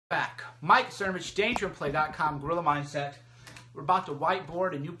Back. Mike, Cernovich, DangerandPlay.com, Guerrilla Mindset. We're about to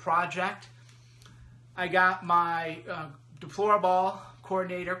whiteboard a new project. I got my deplorable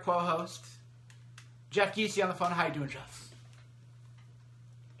coordinator, co-host, Jeff Giese on the phone. How you doing, Jeff?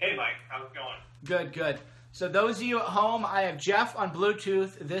 Hey, Mike. How's it going? Good, good. So those of you at home, I have Jeff on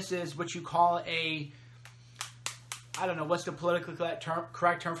Bluetooth. This is what you call a, I don't know, what's the politically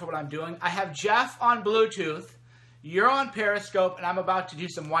correct term for what I'm doing. I have Jeff on Bluetooth. You're on Periscope, and I'm about to do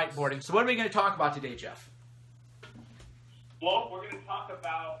some whiteboarding. So what are we going to talk about today, Jeff? Well, we're going to talk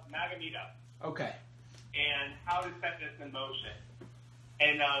about MAGA meetups. Okay. And how to set this in motion.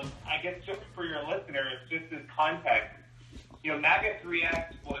 And I guess just for your listeners, just as context, you know, MAGA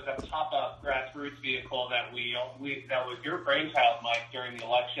 3X was a pop-up grassroots vehicle that that was your brainchild, Mike, during the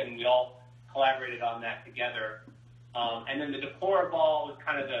election. We all collaborated on that together. And then the deplorable was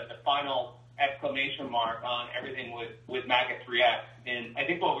kind of the final exclamation mark on everything with MAGA 3X. And I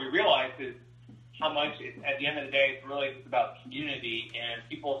think what we realized is how much, at the end of the day, it's really just about community. And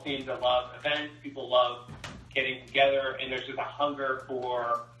people seem to love events. People love getting together. And there's just a hunger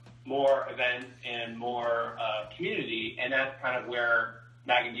for more events and more community. And that's kind of where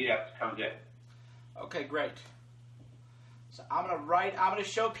MAGA meetups comes in. Okay, great. So I'm going to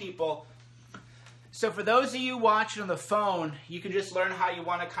show people. So for those of you watching on the phone, you can just learn how you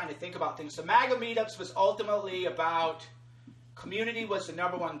want to kind of think about things. So MAGA meetups was ultimately about community was the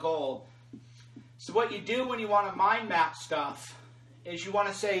 #1 goal. So what you do when you want to mind map stuff is you want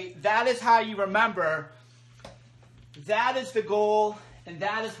to say, that is how you remember, that is the goal, and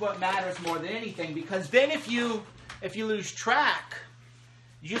that is what matters more than anything. Because then if you lose track,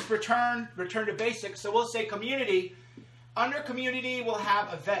 you just return to basics. So we'll say community. Under community, we'll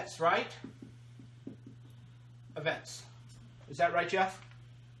have events, right? Events. Is that right, Jeff?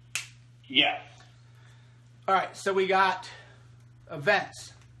 Yes. All right, so we got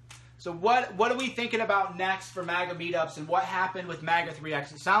events. So what are we thinking about next for MAGA meetups, and what happened with MAGA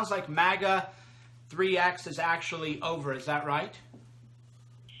 3X? It sounds like MAGA 3X is actually over. Is that right?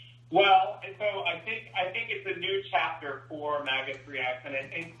 Well, and so I think it's a new chapter for MAGA 3X, and I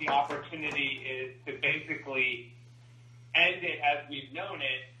think the opportunity is to basically end it as we've known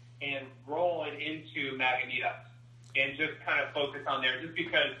it and roll it into MAGA meetups and just kind of focus on there. Just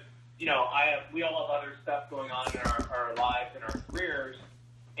because, you know, we all have other stuff going on in our lives and our careers,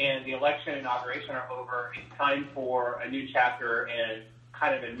 and the election and inauguration are over. It's time for a new chapter and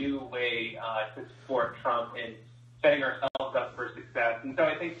kind of a new way to support Trump and setting ourselves up for success. And so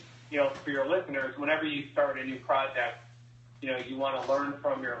I think, you know, for your listeners, whenever you start a new project, you know, you want to learn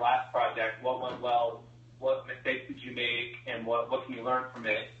from your last project. What went well? What mistakes did you make? And what can you learn from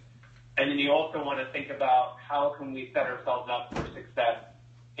it? And then you also want to think about how can we set ourselves up for success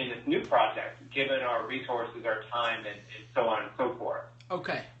in this new project, given our resources, our time, and so on and so forth.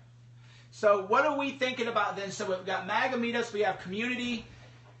 Okay. So what are we thinking about then? So we've got MAGA meetups, we have community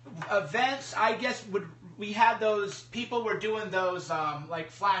events. I guess we had those, people were doing those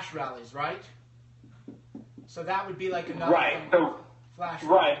like flash rallies, right? So that would be like another flash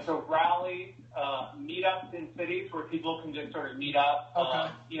rally. Right, so rallies, meetups in cities where people can just sort of meet up,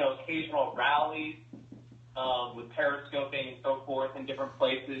 okay. You know, occasional rallies with periscoping and so forth in different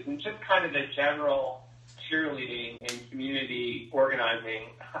places, and just kind of the general cheerleading and community organizing,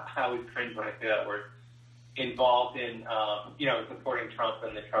 I always cringe when I say that word, involved in, you know, supporting Trump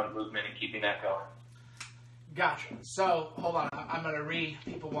and the Trump movement and keeping that going. Gotcha. So, hold on. I'm going to read.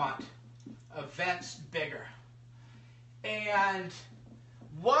 People want events bigger. And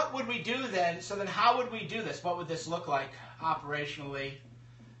what would we do then? So then how would we do this? What would this look like operationally?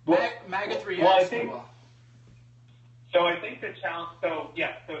 Well, MAGA 3X. Well, I think the challenge, so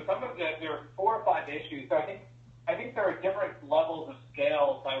some of there are 4 or 5 issues. So I think there are different levels of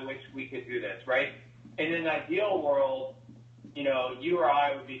scale by which we could do this, right? In an ideal world, you know, you or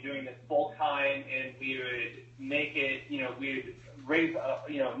I would be doing this full time, and we would make it, you know, we would raise,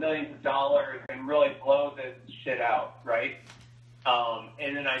 you know, millions of dollars and really blow this shit out, right?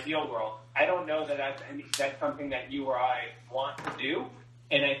 In an ideal world, I don't know that that's something that you or I want to do,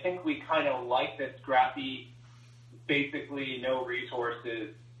 and I think we kind of like this scrappy, basically no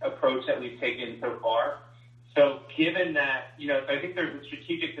resources approach that we've taken so far. So given that, you know, I think there's a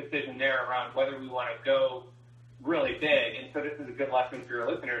strategic decision there around whether we want to go really big. And so this is a good lesson for your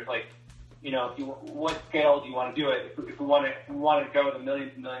listeners. Like, you know, what scale do you want to do it? If we want to go the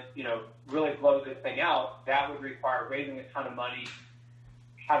millions and millions, you know, really blow this thing out, that would require raising a ton of money,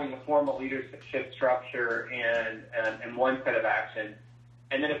 having a formal leadership structure, and one set of action.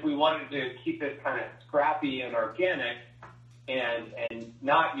 And then if we wanted to keep this kind of scrappy and organic and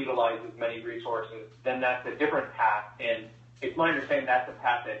not utilize as many resources, then that's a different path. And it's my understanding that's a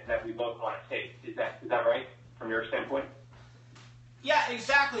path that we both want to take. Is that right from your standpoint? Yeah,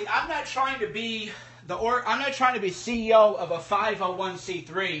 exactly. I'm not trying to be CEO of a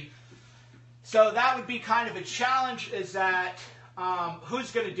 501c3. So that would be kind of a challenge. Is that who's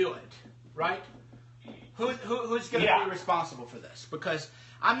going to do it, right? Who's going to be responsible for this? Because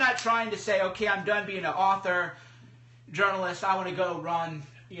I'm not trying to say, okay, I'm done being an author, journalist. I want to go run,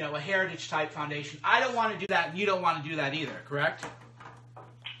 a heritage type foundation. I don't want to do that. And you don't want to do that either, correct?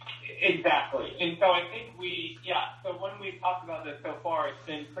 Exactly. And so I think so when we've talked about this so far, it's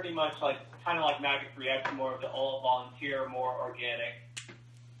been pretty much kind of like Maggot 3X, more of the all volunteer, more organic,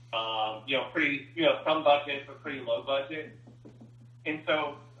 pretty, some budget, but pretty low budget. And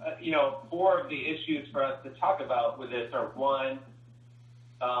so, 4 of the issues for us to talk about with this are, one,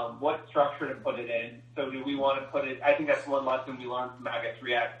 what structure to put it in. So do we want to put it, I think that's one lesson we learned from Maggot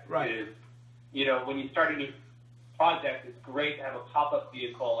 3X right. is, when you start a new project, it's great to have a pop-up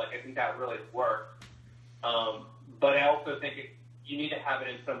vehicle. I think that really works. But I also think you need to have it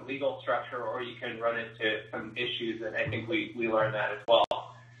in some legal structure, or you can run into some issues, and I think we learned that as well.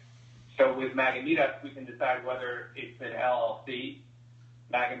 So with MAGA Meetups, we can decide whether it's an LLC,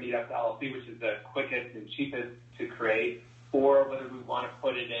 MAGA Meetups LLC, which is the quickest and cheapest to create, or whether we want to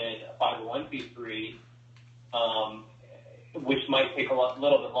put it in a 501c3, which might take a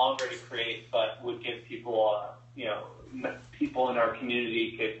little bit longer to create, but would give people, people in our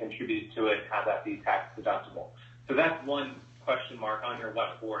community could contribute to it and have that be tax deductible. So that's one question mark on your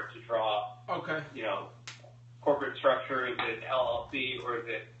whiteboard to draw. Okay. Corporate structure, is it LLC or is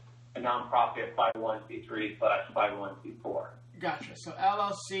it a nonprofit 501c3/501c4? Gotcha. So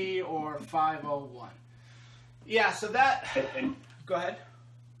LLC or 501. Yeah. So that. Go ahead.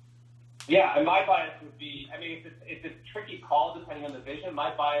 Yeah, and my bias would be, it's a tricky call depending on the vision.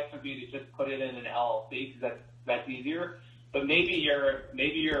 My bias would be to just put it in an LLC because that's easier. But maybe your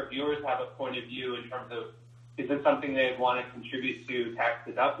viewers have a point of view in terms of, is this something they want to contribute to tax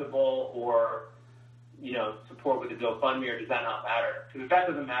deductible or, support with a GoFundMe, or does that not matter? Because if that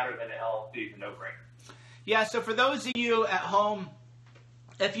doesn't matter, then an LLC is a no-brainer. Yeah. So for those of you at home,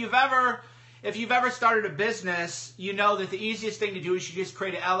 if you've ever started a business, you know that the easiest thing to do is you just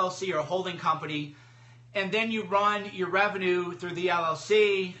create an LLC or a holding company, and then you run your revenue through the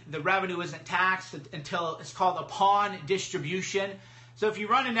LLC. The revenue isn't taxed until it's called upon distribution. So if you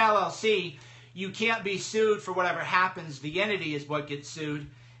run an LLC, you can't be sued for whatever happens. The entity is what gets sued.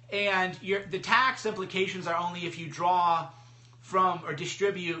 And the tax implications are only if you draw from or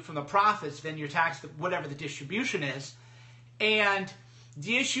distribute from the profits, then you're taxed whatever the distribution is. And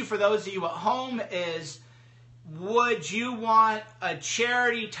the issue for those of you at home is, would you want a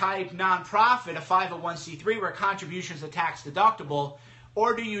charity-type nonprofit, a 501c3, where contributions are tax deductible,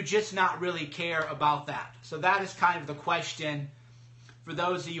 or do you just not really care about that? So that is kind of the question for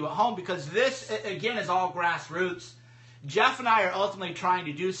those of you at home, because this, again, is all grassroots. Jeff and I are ultimately trying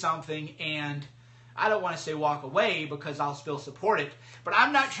to do something, and I don't want to say walk away because I'll still support it, but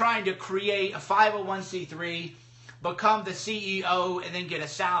I'm not trying to create a 501c3, become the CEO, and then get a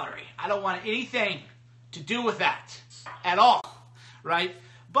salary. I don't want anything to do with that at all, right?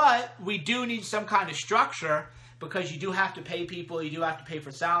 But we do need some kind of structure because you do have to pay people, you do have to pay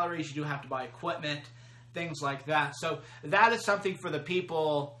for salaries, you do have to buy equipment, things like that. So that is something for the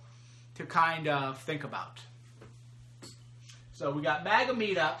people to kind of think about. So we got MAGA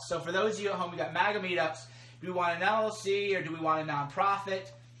Meetups. So for those of you at home, we got MAGA Meetups. Do we want an LLC or do we want a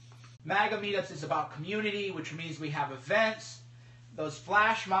nonprofit? MAGA Meetups is about community, which means we have events. Those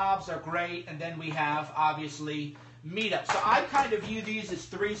flash mobs are great. And then we have, obviously, meetups. So I kind of view these as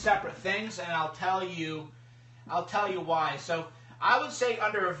 3 separate things, and I'll tell you why. So I would say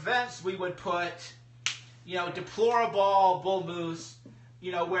under events, we would put, deplorable bull moose,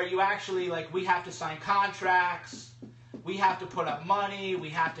 where you actually, we have to sign contracts. We have to put up money. We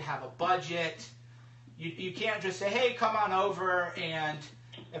have to have a budget. You can't just say, hey, come on over, and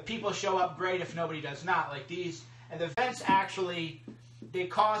if people show up, great. If nobody does not. Like these, and the events actually, they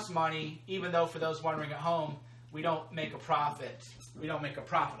cost money, even though for those wondering at home, we don't make a profit. We don't make a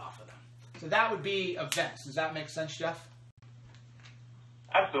profit off of them. So that would be events. Does that make sense, Jeff?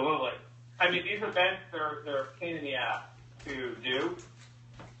 Absolutely. These events, they're a pain in the ass to do.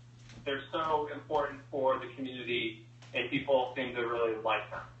 They're so important for the community, and people seem to really like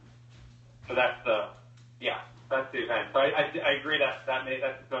them. So that's the event. So I agree that's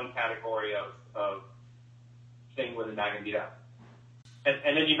its own category of thing with a MAGA meetup.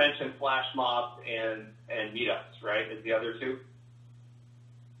 And then you mentioned flash mobs and meetups, right? Is the other 2?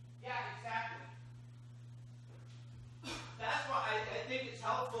 Yeah, exactly. That's why I think it's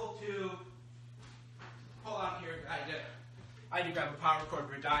helpful to hold on here. I did. I do grab a power cord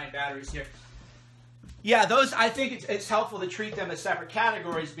for dying batteries here. Yeah, those, I think it's helpful to treat them as separate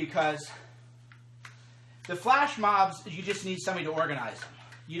categories because the flash mobs, you just need somebody to organize them.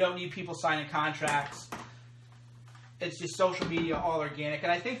 You don't need people signing contracts. It's just social media, all organic.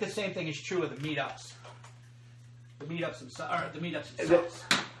 And I think the same thing is true with the meetups. The meetups themselves.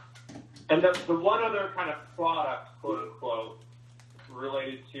 And the one other kind of product, quote unquote,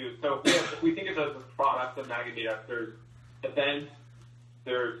 related to, so if we think of those as products of MAGA meetups, there's events,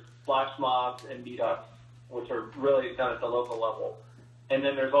 there's flash mobs and meetups, which are really done at the local level. And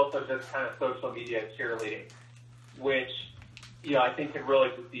then there's also just kind of social media cheerleading, which, I think can really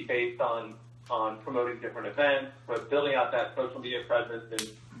just be based on promoting different events, but building out that social media presence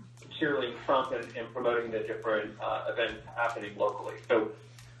and cheerleading Trump and promoting the different events happening locally. So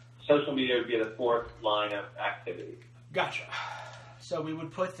social media would be the fourth line of activity. Gotcha. So we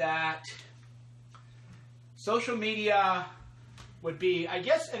would put that. Social media would be, I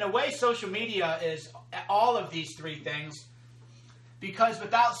guess, in a way, social media is all of these three things. Because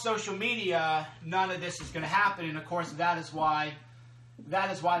without social media, none of this is going to happen. And of course, that is why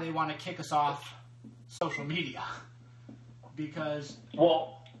they want to kick us off social media. Because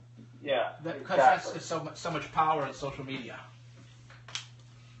exactly. That's so much power in social media.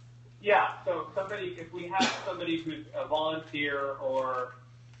 Yeah, so if we have somebody who's a volunteer or,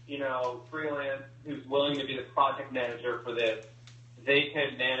 freelance who's willing to be the project manager for this, they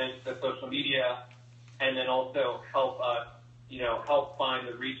can manage the social media and then also help us, help find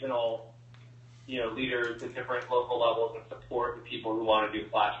the regional, leaders at different local levels and support the people who want to do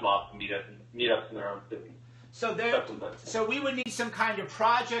flash mobs and meetups in their own city. So we would need some kind of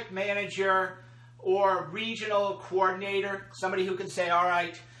project manager or regional coordinator, somebody who can say, all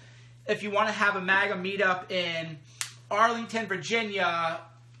right, if you want to have a MAGA meetup in Arlington, Virginia,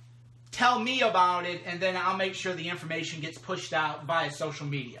 tell me about it, and then I'll make sure the information gets pushed out via social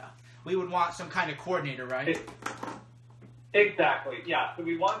media. We would want some kind of coordinator, right? Exactly, yeah. So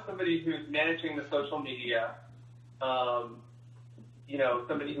we want somebody who's managing the social media,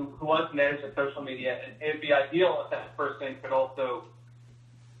 somebody who wants to manage the social media. And it'd be ideal if that person could also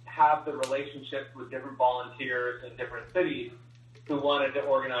have the relationships with different volunteers in different cities who wanted to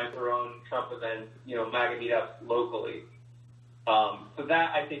organize their own Trump events, MAGA meetups locally. So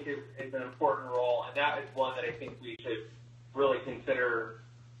that, I think, is an important role, and that is one that I think we should really consider,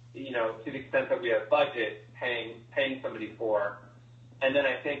 to the extent that we have budget, paying somebody for. And then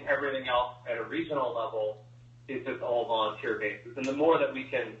I think everything else at a regional level is just all volunteer basis. And the more that we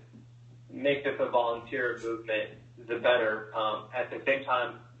can make this a volunteer movement, the better. At the same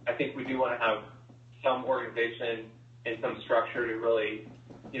time, I think we do want to have some organization and some structure to really,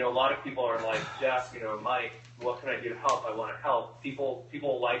 a lot of people are like, Jeff, Mike, what can I do to help? I want to help.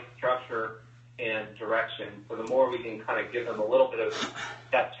 People like structure and direction. So the more we can kind of give them a little bit of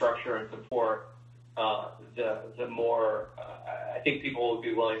that structure and support, the more I think people will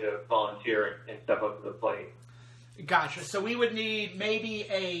be willing to volunteer and step up to the plate. Gotcha. So we would need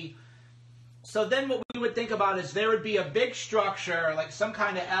maybe so then what we would think about is there would be a big structure, like some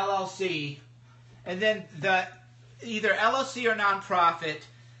kind of LLC, and then either LLC or nonprofit,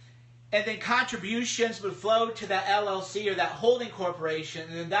 and then contributions would flow to that LLC or that holding corporation,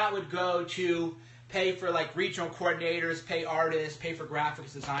 and then that would go to pay for like regional coordinators, pay artists, pay for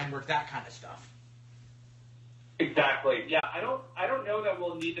graphics design work, that kind of stuff. Exactly. Yeah, I don't know that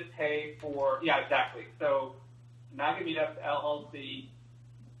we'll need to pay for. Yeah, exactly. So MAGA Meetups LLC,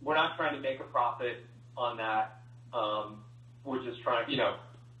 we're not trying to make a profit on that. We're just trying,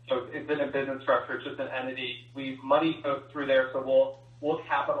 so it's in a business structure, it's just an entity. Money goes through there, so we'll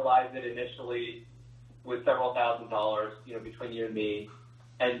capitalize it initially with several $1,000s, between you and me,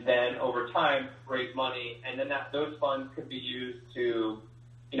 and then over time raise money, and then those funds could be used to,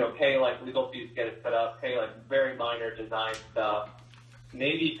 pay like legal fees to get it set up, pay like very minor design stuff,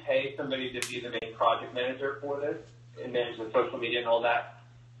 maybe pay somebody to be the main project manager for this and manage the social media and all that.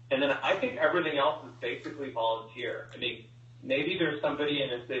 And then I think everything else is basically volunteer. I mean, maybe there's somebody in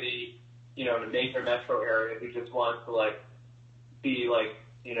a city, in a major metro area who just wants to be a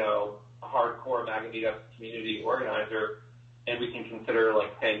hardcore MAGA meetup community organizer, and we can consider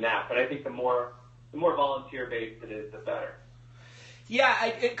paying that. But I think the more volunteer based it is, the better.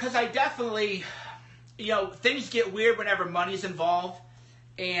 Yeah, because I definitely, things get weird whenever money's involved.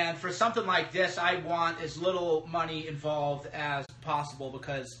 And for something like this, I want as little money involved as possible,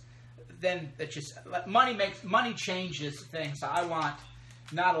 because then it's just money changes things. So I want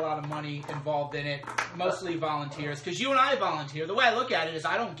not a lot of money involved in it, mostly volunteers. Because you and I volunteer. The way I look at it is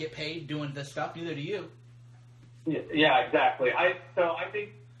I don't get paid doing this stuff. Neither do you. Yeah, exactly. I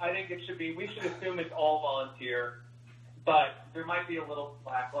think it should be. We should assume it's all volunteer. but there might be a little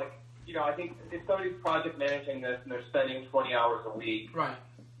slack. Like, I think if somebody's project managing this and they're spending 20 hours a week, right?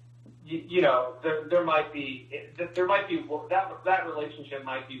 There might be that relationship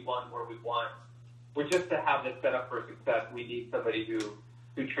might be one where just to have this set up for success, we need somebody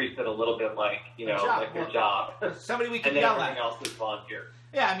who treats it a little bit like like their job. Somebody we can and then yell everything at. else is volunteer.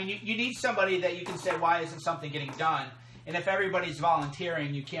 Yeah, I mean, you need somebody that you can say, why isn't something getting done? And if everybody's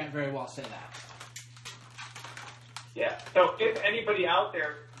volunteering, you can't very well say that. Yeah. So if anybody out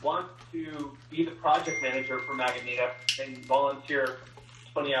there wants to be the project manager for MAGA Meetup and volunteer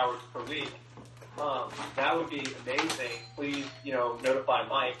 20 hours per week, that would be amazing. Please, notify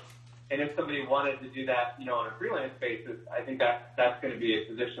Mike. And if somebody wanted to do that, on a freelance basis, I think that's going to be a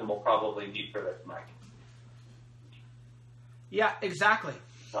position we'll probably need for this, Mike. Yeah, exactly.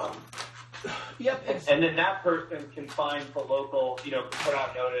 Yep. And then that person can find the local, put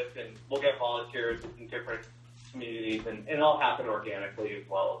out notice, and we'll get volunteers in different communities, and it'll happen organically as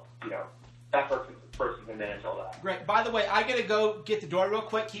well. That person can manage all that. Great. By the way, I got to go get the door real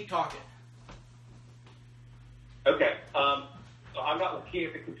quick. Keep talking. Okay. So I'm not looking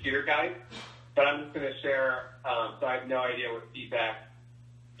at the computer, guys, but I'm just going to share. So I have no idea what feedback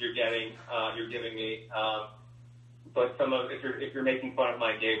you're giving me. But if you're making fun of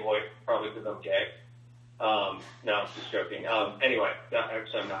my gay voice, probably because I'm gay. No, I'm just joking. Anyway,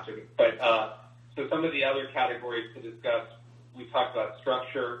 actually I'm not joking. But so some of the other categories to discuss, we talked about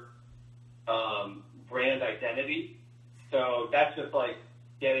structure, brand identity. So that's just like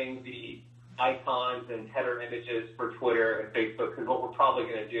getting the icons and header images for Twitter and Facebook, because what we're probably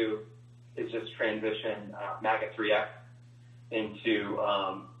going to do is just transition MAGA 3X into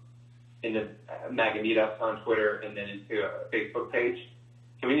MAGA Meetups on Twitter and then into a Facebook page.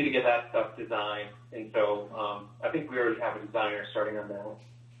 So we need to get that stuff designed. And so I think we already have a designer starting on that.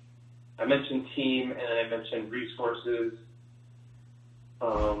 I mentioned team, and then I mentioned resources.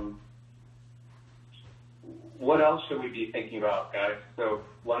 What else should we be thinking about, guys? So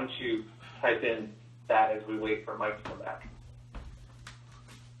why don't you type in that as we wait for Mike to come back.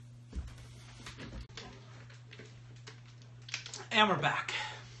 And we're back.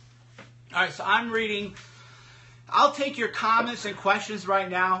 All right, so I'm reading. I'll take your comments and questions right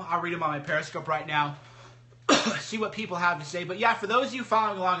now. I'll read them on my Periscope right now. See what people have to say. But yeah, for those of you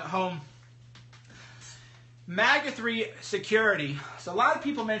following along at home, MAGA 3 security. So a lot of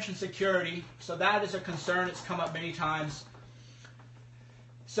people mention security. So that is a concern. It's come up many times.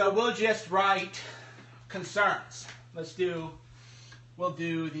 So we'll just write concerns. We'll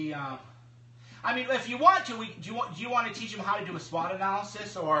do the, I mean, if you want to, do you want to teach them how to do a SWOT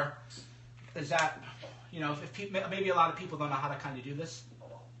analysis, or is that, if maybe a lot of people don't know how to kind of do this?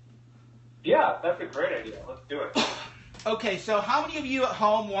 Yeah, that's a great idea. Let's do it. Okay, so how many of you at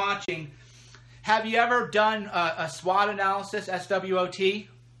home watching, have you ever done a SWOT analysis, SWOT?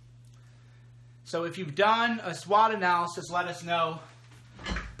 So if you've done a SWOT analysis, let us know.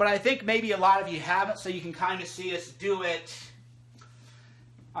 But I think maybe a lot of you haven't, so you can kind of see us do it.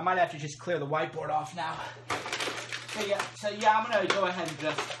 I might have to just clear the whiteboard off now. So yeah, I'm going to go ahead and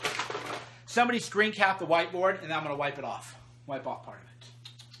just... Somebody screen cap the whiteboard, and then I'm going to wipe off part of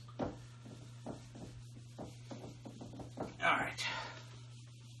it. All right.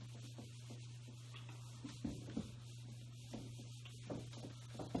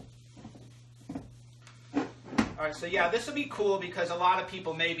 All right, so yeah, this will be cool because a lot of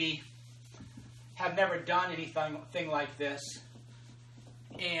people maybe have never done anything like this.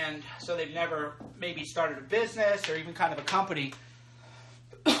 And so they've never maybe started a business or even kind of a company.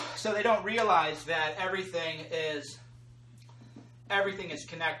 So they don't realize that everything is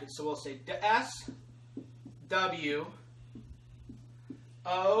connected. So we'll say S, W,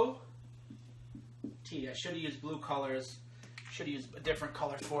 O, T. I should have used blue colors. Should have used a different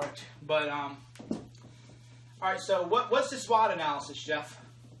color for it. But, all right, so what's the SWOT analysis, Jeff?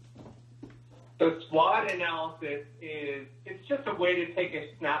 So SWOT analysis it's just a way to take a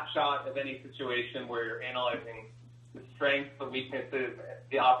snapshot of any situation where you're analyzing the strengths, the weaknesses,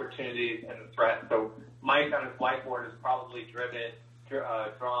 the opportunities, and the threats. So Mike on his whiteboard has probably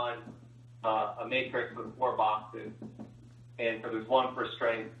drawn a matrix with 4 boxes. And so there's one for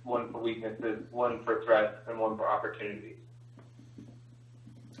strengths, one for weaknesses, one for threats, and one for opportunities.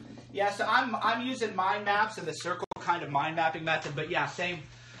 Yeah, so I'm using mind maps and the circle kind of mind mapping method, but yeah, same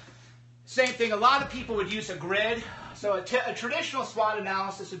thing. A lot of people would use a grid. So a traditional SWOT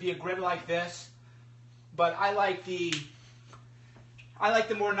analysis would be a grid like this, but I like the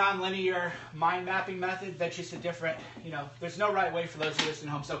more nonlinear mind mapping method. That's just a different, there's no right way for those who listen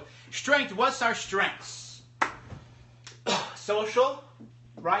at home. So strength, what's our strengths? Social,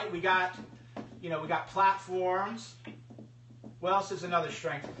 right? We got platforms. What else is another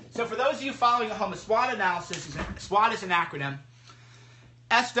strength? So for those of you following at home, a SWOT analysis, SWOT is an acronym.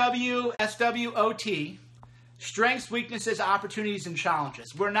 SWOT, strengths, weaknesses, opportunities, and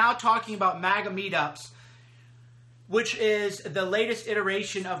challenges. We're now talking about MAGA meetups, which is the latest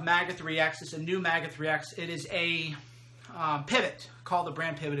iteration of MAGA 3X. It's a new MAGA 3X. It is a pivot, called the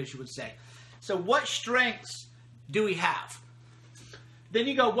brand pivot, as you would say. So what strengths do we have? Then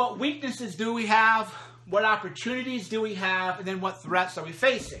you go, what weaknesses do we have? What opportunities do we have? And then what threats are we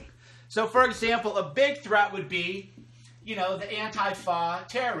facing? So, for example, a big threat would be, the Antifa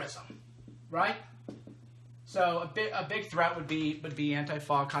terrorism, right? So a big threat would be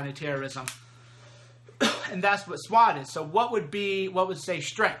Antifa kind of terrorism. And that's what SWOT is. So what would say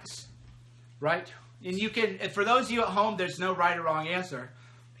strengths, right? And you can, and for those of you at home, there's no right or wrong answer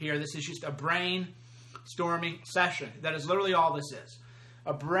here. This is just a brainstorming session. That is literally all this is.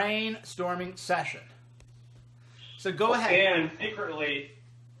 A brainstorming session. So go ahead. And secretly,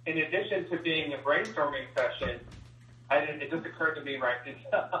 in addition to being a brainstorming session, it just occurred to me right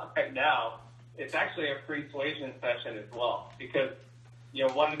now, it's actually a persuasion session as well. Because,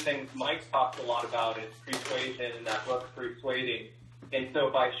 one of the things Mike talks a lot about is persuasion, and that book, Persuading. And so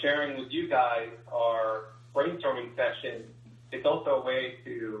by sharing with you guys our brainstorming session, it's also a way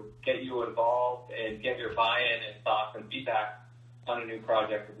to get you involved and get your buy-in and thoughts and feedback on a new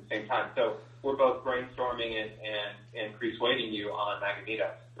project at the same time. So we're both brainstorming and persuading you on MAGA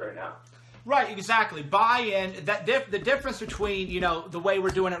meetups right now. Right, exactly. Buy-in. The difference between the way we're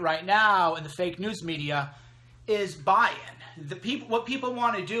doing it right now and the fake news media is buy-in. What people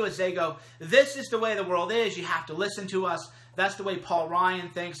want to do is they go, this is the way the world is. You have to listen to us. That's the way Paul Ryan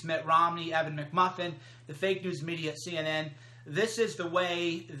thinks, Mitt Romney, Evan McMuffin, the fake news media at CNN. This is the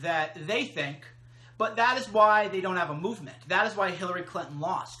way that they think. But that is why they don't have a movement. That is why Hillary Clinton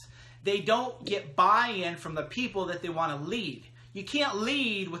lost. They don't get buy-in from the people that they want to lead. You can't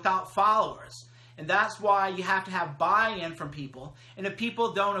lead without followers. And that's why you have to have buy-in from people. And if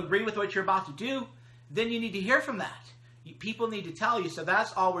people don't agree with what you're about to do, then you need to hear from that. People need to tell you. So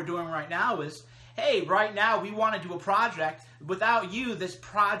that's all we're doing right now is, hey, right now we want to do a project. Without you, this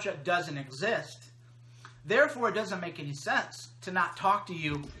project doesn't exist. Therefore, it doesn't make any sense to not talk to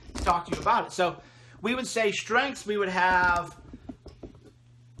you about it. So we would say strengths, we would have,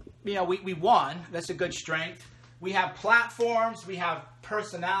 we won. That's a good strength. We have platforms. We have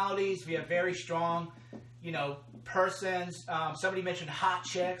personalities. We have very strong, persons. Somebody mentioned hot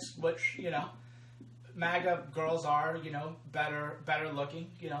chicks, which, MAGA girls are, better looking,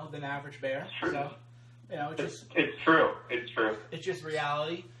 than average bear. So, it's true. It's true. It's just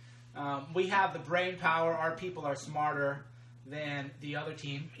reality. We have the brain power. Our people are smarter than the other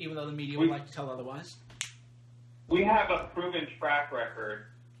team, even though the media would like to tell otherwise. We have a proven track record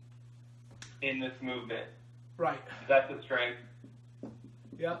in this movement. Right. That's a strength.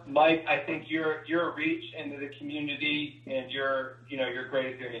 Yep. Mike, I think your reach into the community and you're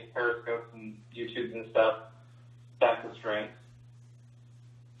great at doing Periscopes and YouTubes and stuff. That's a strength.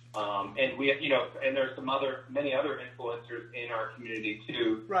 And we, and there's many other influencers in our community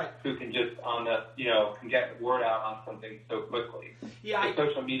too, right? Who can just can get word out on something so quickly. Yeah,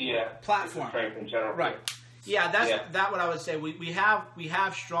 social media platform strength in general. Right. Yeah, that's what I would say. We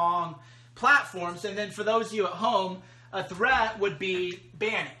have strong platforms, and then for those of you at home, a threat would be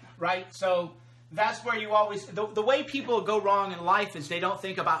banning, right? So that's where you always the way people go wrong in life is they don't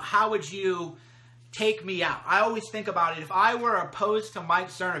think about how would you take me out. I always think about it. If I were opposed to Mike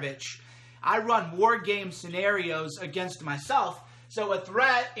Cernovich, I run war game scenarios against myself. So a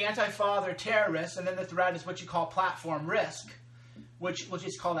threat, Antifa, they're terrorists, and then the threat is what you call platform risk, which we'll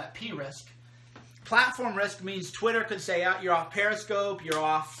just call that P risk. Platform risk means Twitter could say, you're off Periscope, you're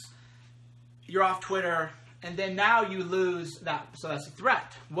off Twitter, and then now you lose that. So that's a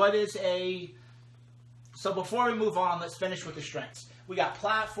threat. So before we move on, let's finish with the strengths. We got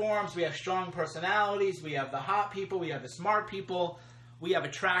platforms, we have strong personalities, we have the hot people, we have the smart people, we have a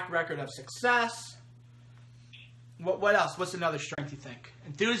track record of success. What else? What's another strength you think?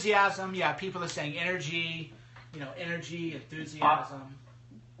 Enthusiasm, yeah, people are saying energy, energy, enthusiasm.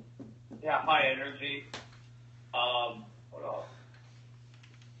 Yeah, high energy. What else?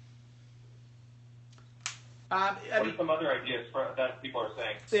 What are some other ideas that people are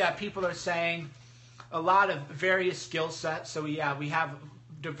saying? Yeah, people are saying a lot of various skill sets. So we have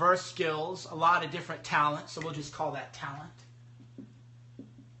diverse skills, a lot of different talents. So we'll just call that talent.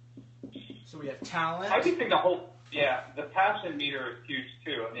 So we have talent. I think the passion meter is huge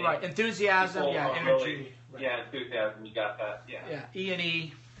too. I mean, right, enthusiasm, energy. Really, right. Yeah, enthusiasm, you got that. Yeah.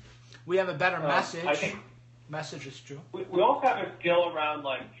 E&E. We have a better message. I think message is true. We also have a skill around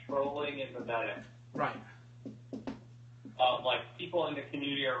like trolling and momentum. Right. like people in the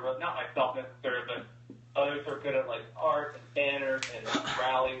community are not myself necessarily, but others are good at like art and banners and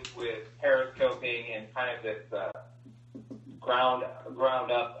rallies with periscoping and kind of this ground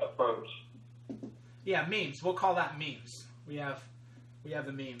up approach. Yeah, memes. We'll call that memes. We have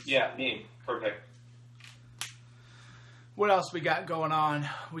the memes. Yeah, memes. Perfect. What else we got going on?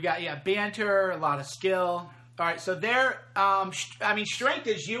 We got banter, a lot of skill. All right, so there. Strength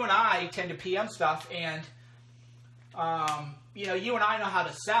is you and I tend to PM stuff, and you and I know how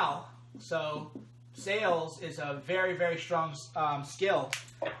to sell. So sales is a very, very strong skill.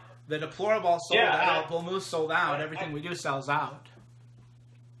 The deplorable sold out. Bull Moose sold out. Everything we do sells out.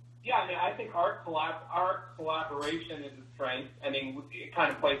 Yeah, I mean, I think our collaboration is a strength. I mean, it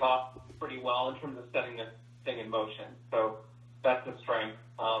kind of plays off pretty well in terms of setting this thing in motion. So that's a strength.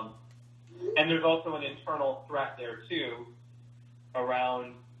 And there's also an internal threat there too,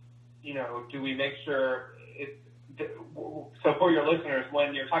 around, do we make sure so for your listeners,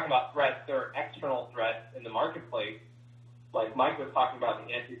 when you're talking about threats, there are external threats in the marketplace, like Mike was talking about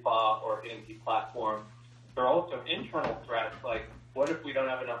the Antifa or anti-platform. There are also internal threats, like what if we don't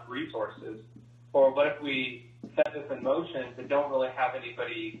have enough resources? Or what if we set this in motion but don't really have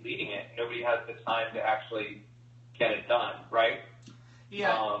anybody leading it? Nobody has the time to actually get it done, right?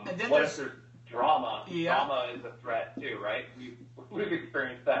 Yeah. And then what if there's drama? Yeah. Drama is a threat too, right? We've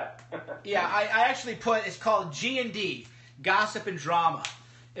experienced that. Yeah, I actually it's called G&D, gossip and drama.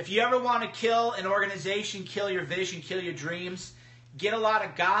 If you ever want to kill an organization, kill your vision, kill your dreams, get a lot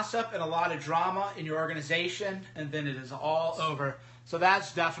of gossip and a lot of drama in your organization, and then it is all over. So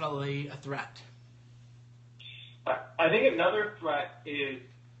that's definitely a threat. I think another threat is,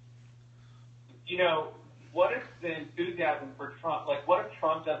 what if the enthusiasm for Trump, like what if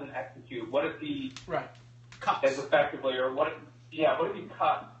Trump doesn't execute? What if he cuts as effectively, or what if he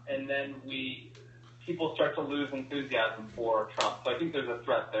cuts and then people start to lose enthusiasm for Trump? So I think there's a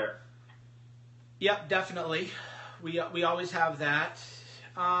threat there. Yep, definitely. We always have that.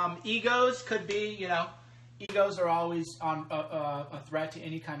 Egos could be, egos are always on a threat to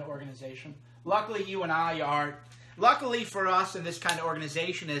any kind of organization. Luckily, you and I are. Luckily for us in this kind of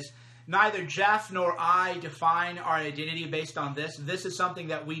organization is neither Jeff nor I define our identity based on this. This is something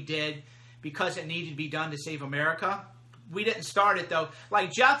that we did because it needed to be done to save America. We didn't start it, though.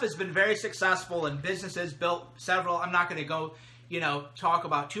 Like, Jeff has been very successful in businesses, built several. I'm not going to go, talk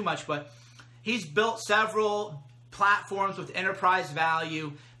about too much, but he's built several platforms with enterprise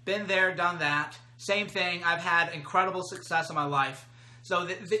value, been there, done that. Same thing. I've had incredible success in my life. So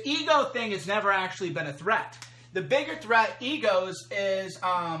the ego thing has never actually been a threat. The bigger threat, egos, is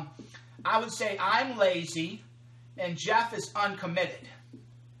I would say I'm lazy and Jeff is uncommitted.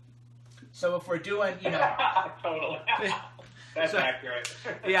 So if we're doing, Totally. That's accurate.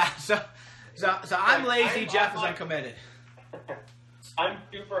 Yeah, so I'm lazy, Jeff is uncommitted. I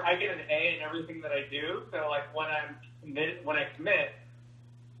get an A in everything that I do. So like when I commit,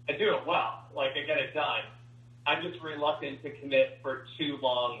 I do it well. Like I get it done. I'm just reluctant to commit for too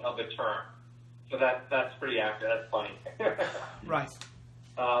long of a term. So that's pretty accurate. That's funny. Right.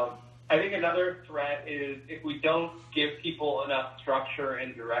 I think another threat is if we don't give people enough structure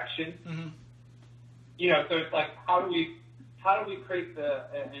and direction. Mm-hmm. So it's like how do we create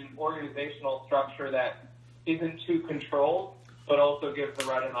an organizational structure that isn't too controlled, but also gives the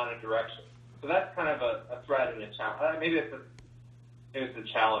right amount of direction. So that's kind of a threat and a challenge. Maybe it's a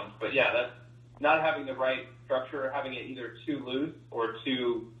challenge, but yeah, that's not having the right structure, having it either too loose or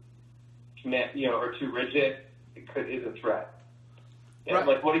too or too rigid, is a threat. Right.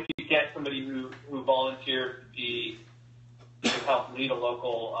 Like, what if you get somebody who volunteers to help lead a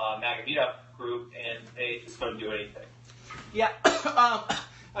local MAGA meetup group and they just don't do anything? Yeah.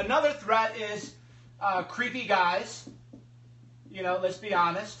 Another threat is creepy guys. Let's be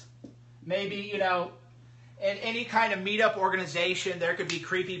honest. Maybe, in any kind of meetup organization, there could be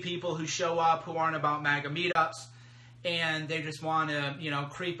creepy people who show up who aren't about MAGA meetups, and they just want to,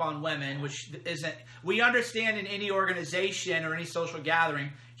 creep on women, which isn't... We understand in any organization or any social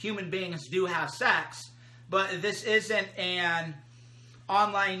gathering, human beings do have sex, but this isn't an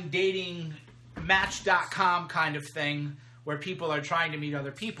online dating Match.com kind of thing where people are trying to meet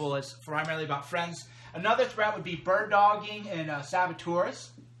other people. It's primarily about friends. Another threat would be bird dogging and saboteurs.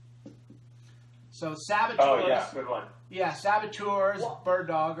 So saboteurs. Oh, yeah, good one. Yeah, saboteurs, bird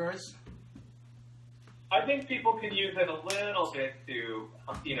doggers. I think people can use it a little bit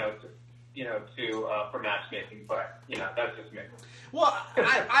for matchmaking, but that's just me. Well,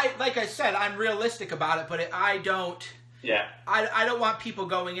 I like I said, I'm realistic about it, but I don't. Yeah. I don't want people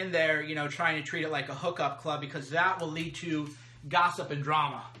going in there, trying to treat it like a hookup club, because that will lead to gossip and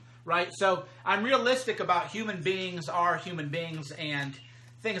drama, right? So I'm realistic about human beings are human beings, and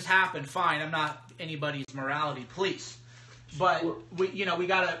things happen. Fine, I'm not anybody's morality police, but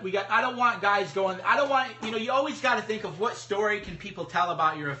I don't want guys going. I don't want you always got to think of what story can people tell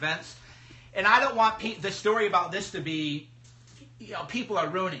about your events, and I don't want the story about this to be, people are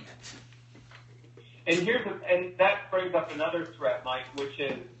ruining it. And that brings up another threat, Mike, which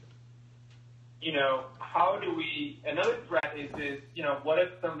is, how do we? Another threat is what if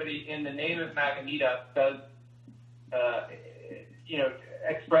somebody in the name of MAGA Meetup does,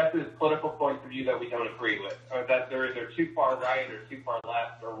 expresses political points of view that we don't agree with, or that they're either too far right or too far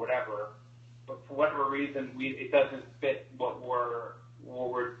left or whatever, but for whatever reason it doesn't fit what we're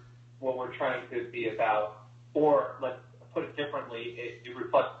trying to be about, or let's put it differently, it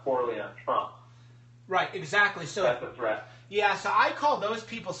reflects poorly on Trump. Right, exactly. So that's a threat. Yeah, so I call those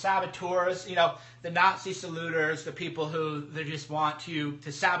people saboteurs, the Nazi saluters, the people who they just want to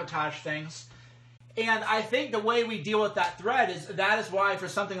sabotage things. And I think the way we deal with that threat is why for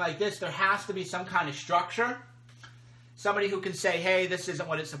something like this, there has to be some kind of structure. Somebody who can say, hey, this isn't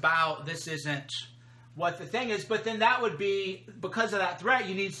what it's about, this isn't what the thing is. But then that would be, because of that threat,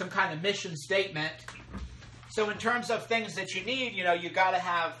 you need some kind of mission statement. So in terms of things that you need, you got to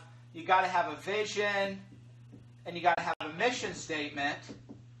have a vision, and you got to have a mission statement.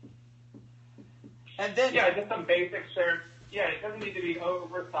 And then just some basic shared. Yeah, it doesn't need to be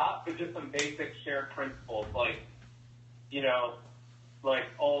overthought, but just some basic shared principles, like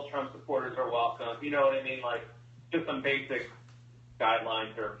all Trump supporters are welcome. You know what I mean? Like just some basic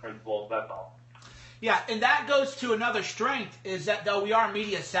guidelines or principles. That's all. Yeah, and that goes to another strength, is that though we are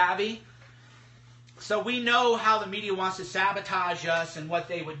media savvy, so we know how the media wants to sabotage us and what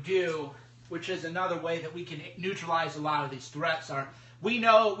they would do, which is another way that we can neutralize a lot of these threats. We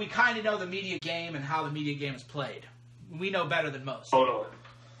kind of know the media game and how the media game is played. We know better than most. Totally.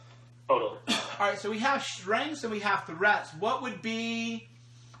 All right, so we have strengths and we have threats. What would be,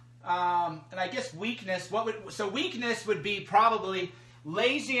 and I guess weakness, weakness would be probably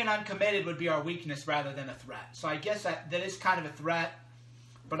lazy and uncommitted would be our weakness rather than a threat. So I guess that is kind of a threat,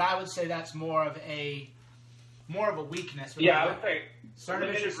 but I would say that's more of a weakness. Yeah, I would say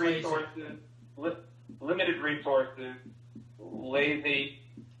Cernovich limited resources, lazy,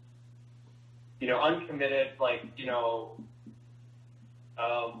 uncommitted,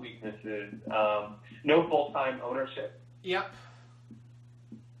 weaknesses, no full-time ownership. Yep.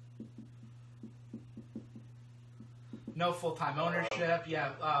 No full-time ownership,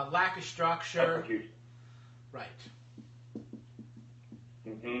 lack of structure. Execution. Right.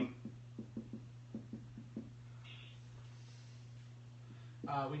 Mm-hmm.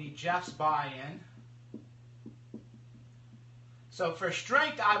 We need Jeff's buy-in. So for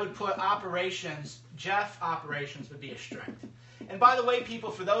strength, I would put operations. Jeff operations would be a strength. And by the way,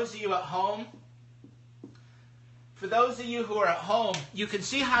 people, for those of you at home, who are at home, you can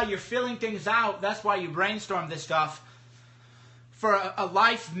see how you're filling things out. That's why you brainstorm this stuff for a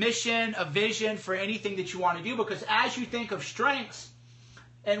life mission, a vision, for anything that you want to do. Because as you think of strengths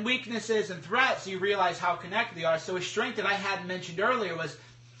and weaknesses and threats, you realize how connected they are. So a strength that I hadn't mentioned earlier was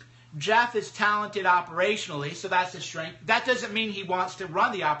Jeff is talented operationally, so that's a strength. That doesn't mean he wants to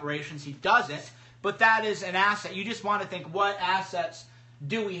run the operations. He doesn't. But that is an asset. You just want to think, what assets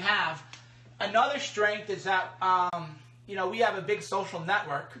do we have? Another strength is that, we have a big social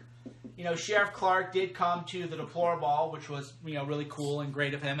network. Sheriff Clark did come to the Deplorable, which was, really cool and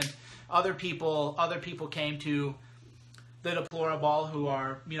great of him. And other people came to the Deplorable who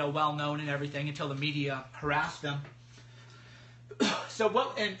are, well known and everything until the media harassed them. So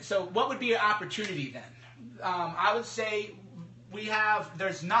what would be an opportunity then? I would say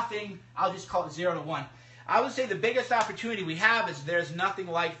there's nothing, I'll just call it 0 to 1. I would say the biggest opportunity we have is there's nothing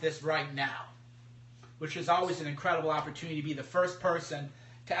like this right now, which is always an incredible opportunity to be the first person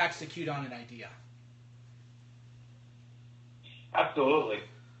to execute on an idea. Absolutely.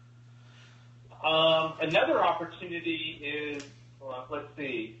 Another opportunity is, let's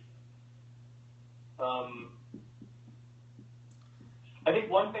see. I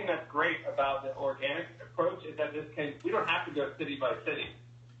think one thing that's great about the organic approach is that we don't have to go city by city,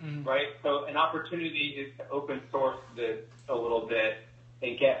 right? So an opportunity is to open source this a little bit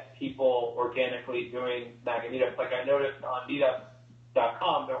and get people organically doing MAGA meetups. Like I noticed on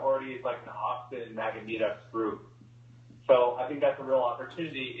meetup.com, there already is like an Austin MAGA meetups group. So I think that's a real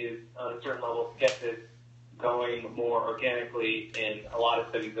opportunity, is on a certain level to get this going more organically in a lot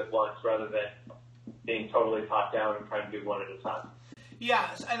of cities at once rather than being totally top down and trying to do one at a time. Yeah,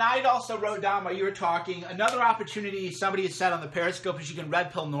 and I'd also wrote down while you were talking, another opportunity somebody had said on the Periscope is you can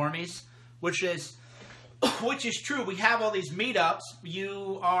red pill normies, which is which is true. We have all these meetups.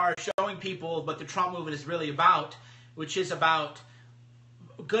 You are showing people what the Trump movement is really about, which is about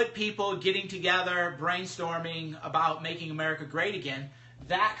good people getting together, brainstorming about making America great again.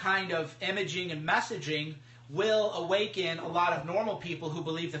 That kind of imaging and messaging will awaken a lot of normal people who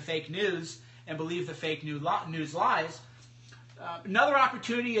believe the fake news and believe the fake news lies. Another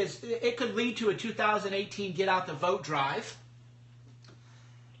opportunity is it could lead to a 2018 get out the vote drive.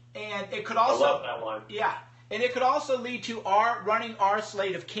 And it could also, I love that one. Yeah, and it could also lead to running our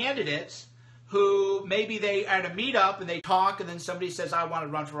slate of candidates who maybe they at a meetup and they talk and then somebody says, I want to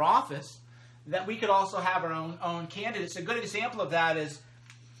run for office. That we could also have our own candidates. A good example of that is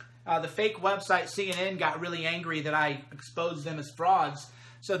the fake website CNN got really angry that I exposed them as frauds.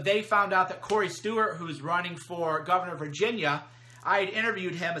 So they found out that Corey Stewart, who's running for governor of Virginia, I had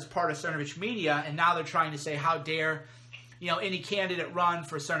interviewed him as part of Cernovich Media, and now they're trying to say, how dare any candidate run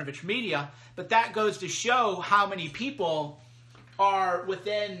for Cernovich Media. But that goes to show how many people are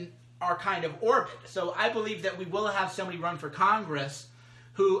within our kind of orbit. So I believe that we will have somebody run for Congress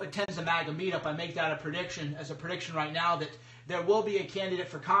who attends a MAGA meetup. I make that a prediction right now that there will be a candidate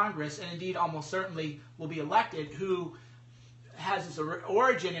for Congress, and indeed almost certainly will be elected, who has its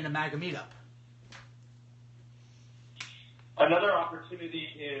origin in a MAGA meetup. Another opportunity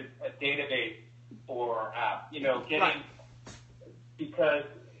is a database or app. Getting because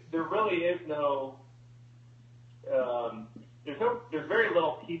there really is there's very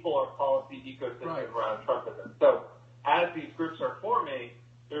little people or policy ecosystem around Trumpism. So as these groups are forming,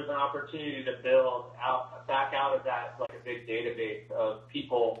 there's an opportunity to build back out of that like a big database of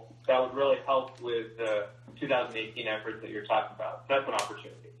people that would really help with the 2018 efforts that you're talking about. That's an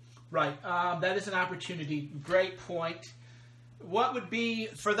opportunity. Right. That is an opportunity. Great point. What would be,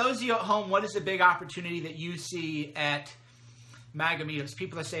 for those of you at home, what is a big opportunity that you see at MAGA meetups?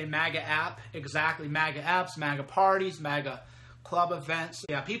 People are saying MAGA app. Exactly. MAGA apps, MAGA parties, MAGA club events.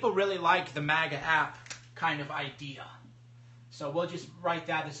 Yeah, people really like the MAGA app kind of idea. So we'll just write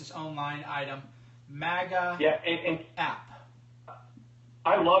that as this online item. MAGA and app.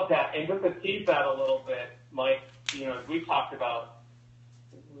 I love that. And just to tease that a little bit, Mike, as we talked about,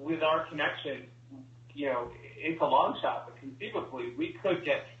 with our connection, it's a long shot, but conceivably we could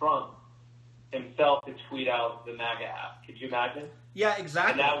get Trump himself to tweet out the MAGA app. Could you imagine? Yeah,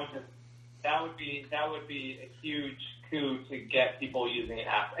 exactly. And that would be a huge coup to get people using an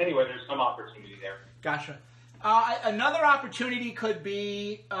app. Anyway, there's some opportunity there. Gotcha. Another opportunity could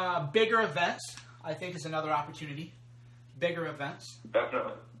be bigger events. I think is another opportunity. Bigger events.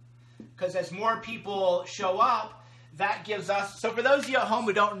 Definitely. Because as more people show up, that gives us... So for those of you at home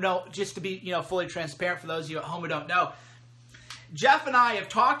who don't know, just to be fully transparent, for those of you at home who don't know, Jeff and I have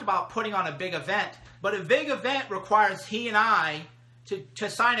talked about putting on a big event, but a big event requires he and I to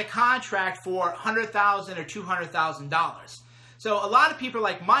sign a contract for $100,000 or $200,000. So a lot of people are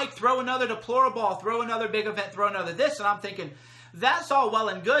like, Mike, throw another deplorable, throw another big event, throw another this. And I'm thinking, that's all well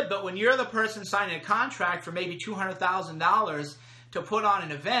and good, but when you're the person signing a contract for maybe $200,000 to put on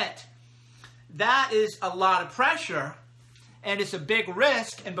an event, that is a lot of pressure, and it's a big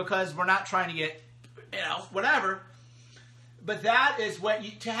risk, and because we're not trying to get, whatever. But that is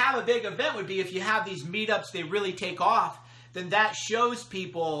to have a big event would be if you have these meetups, they really take off, then that shows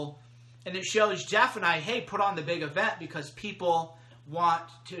people, and it shows Jeff and I, hey, put on the big event because people want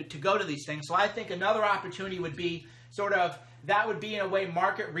to go to these things. So I think another opportunity would be that would be in a way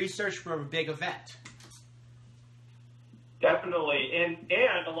market research for a big event. Definitely.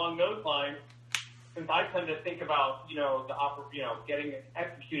 And along those lines, since I tend to think about, getting and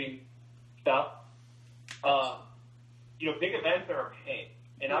executing stuff, big events are a pain.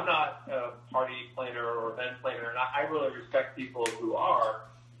 And I'm not a party planner or event planner, and I really respect people who are.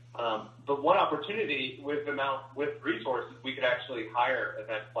 But one opportunity with resources, we could actually hire an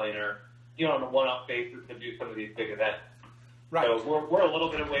event planner, on a one-off basis to do some of these big events. Right. So we're a little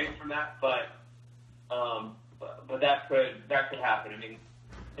bit away from that, but that could happen. I mean,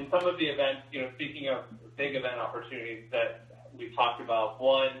 in some of the events, speaking of big event opportunities that we've talked about,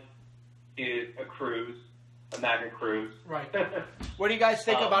 one is a cruise, a MAGA cruise. Right. What do you guys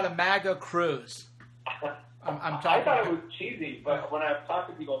think about a MAGA cruise? I'm talking. I thought it was cheesy, but when I've talked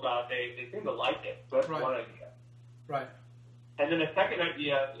to people about it, they seem to like it. So that's one idea. Right. And then the second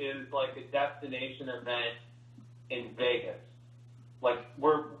idea is like a destination event in Vegas.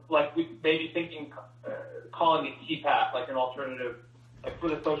 We maybe thinking, calling it TPAP, like an alternative, like for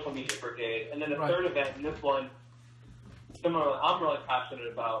the social media brigade. And then the third event, and this one, similarly, I'm really passionate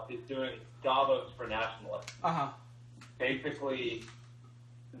about, is doing Davos for nationalists. Basically,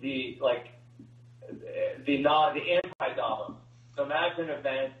 the anti-Davos. So imagine an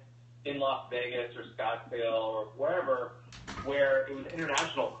event in Las Vegas or Scottsdale or wherever, where it was an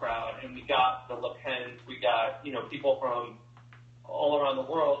international crowd, and we got the Le Pens, we got, people from all around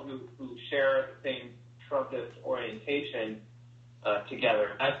the world who share the same Trumpist orientation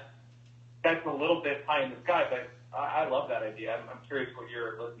together. That's a little bit pie in the sky, but I love that idea. I'm curious what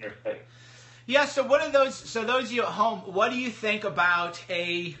your listeners think. Yeah, so what are those? So those of you at home, what do you think about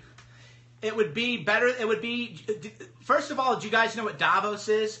it would be better. It would be, first of all, do you guys know what Davos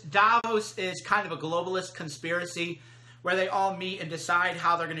is? Davos is kind of a globalist conspiracy where they all meet and decide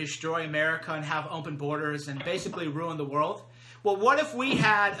how they're going to destroy America and have open borders and basically ruin the world. Well, what if we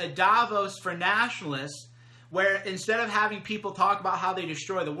had a Davos for nationalists where instead of having people talk about how they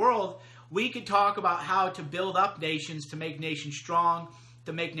destroy the world, we could talk about how to build up nations, to make nations strong,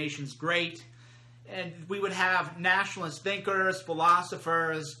 to make nations great. And we would have nationalist thinkers,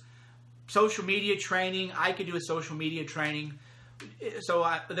 philosophers, social media training. I could do a social media training. So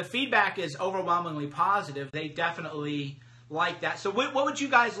the feedback is overwhelmingly positive. They definitely like that. So what would you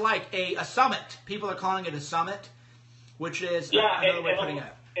guys like? A summit. People are calling it a summit, which is another way of putting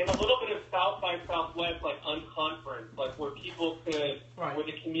it. And a little bit of South by Southwest, like unconference, like where people could, where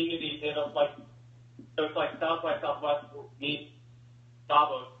the community did, so it's like South by Southwest meets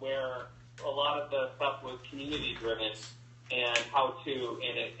Davos, where a lot of the stuff was community driven and how to,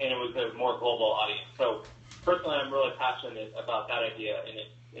 and it was a more global audience. So personally, I'm really passionate about that idea, and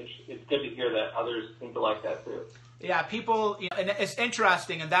it's good to hear that others seem to like that too. Yeah, people, and it's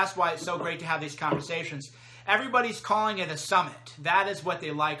interesting, and that's why it's so great to have these conversations. Everybody's calling it a summit. That is what they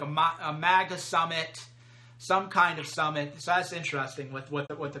like, a MAGA summit, some kind of summit. So that's interesting with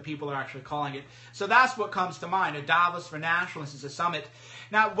what the people are actually calling it. So that's what comes to mind. A Davos for Nationalists is a summit.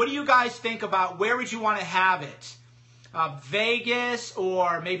 Now, what do you guys think about, where would you want to have it? Vegas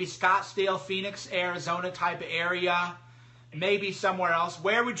or maybe Scottsdale, Phoenix, Arizona type of area? Maybe somewhere else.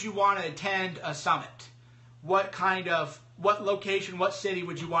 Where would you want to attend a summit? What location, what city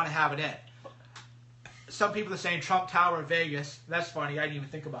would you want to have it in? Some people are saying Trump Tower or Vegas. That's funny. I didn't even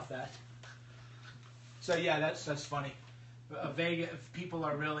think about that. So yeah, that's funny. Vegas, people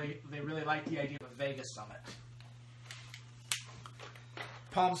they really like the idea of a Vegas summit.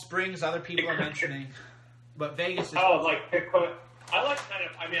 Palm Springs, other people are mentioning, but Vegas is. Oh, like I like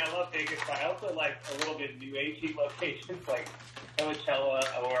I love Vegas, but I also like a little bit new agey locations like Coachella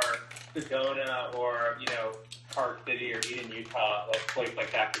or Sedona or Park City or Eden, Utah. Like a place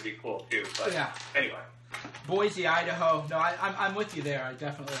like that could be cool too. But anyway. Boise, Idaho. No, I'm with you there. I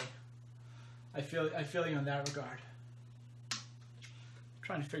feel you in that regard. I'm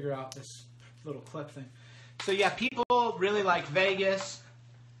trying to figure out this little clip thing. So yeah, people really like Vegas.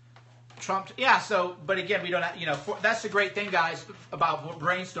 Trump. Yeah. So, but again, we don't have, that's the great thing, guys, about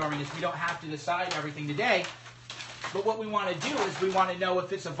brainstorming is we don't have to decide everything today. But what we want to do is we want to know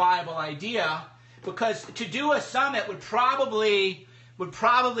if it's a viable idea, because to do a summit would probably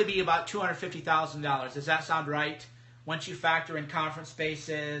be about $250,000. Does that sound right? Once you factor in conference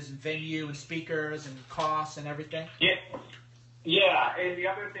spaces and venue and speakers and costs and everything? Yeah. And the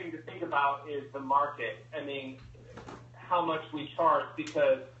other thing to think about is the market. I mean, how much we charge,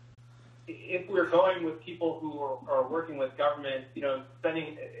 because if we're going with people who are working with government,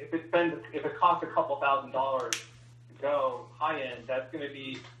 spending, if it costs a couple $1,000s to go high end, that's going to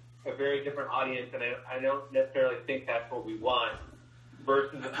be a very different audience, and I don't necessarily think that's what we want.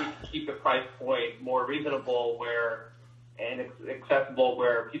 Versus if we can keep the price point more reasonable and accessible,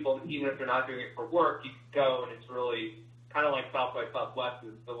 where people, even if they're not doing it for work, you can go and it's really kind of like South by Southwest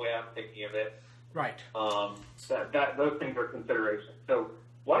is the way I'm thinking of it. Right. Those things are considerations. So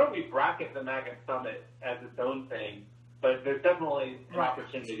why don't we bracket the MAGA Summit as its own thing? But there's definitely an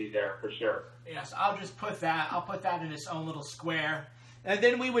opportunity there for sure. Yes, I'll put that in its own little square. And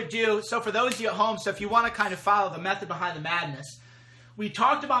then we would do, so for those of you at home, so if you want to kind of follow the method behind the madness, we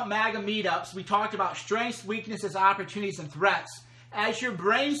talked about MAGA meetups. We talked about strengths, weaknesses, opportunities, and threats. As you're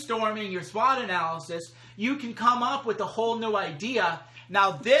brainstorming your SWOT analysis, you can come up with a whole new idea.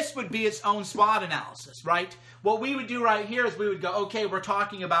 Now, this would be its own SWOT analysis, right? What we would do right here is we would go, okay, we're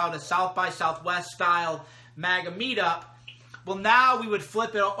talking about a South by Southwest style MAGA meetup. Well, now we would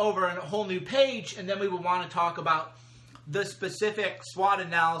flip it over in a whole new page, and then we would want to talk about the specific SWOT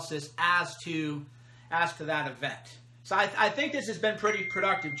analysis as to that event. So I think this has been pretty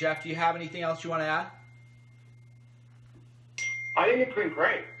productive, Jeff. Do you have anything else you want to add? I think it's been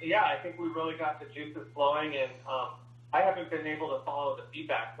great. Yeah, I think we really got the juices flowing, and I haven't been able to follow the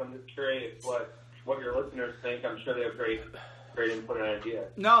feedback, so I'm just curious what your listeners think. I'm sure they have great input and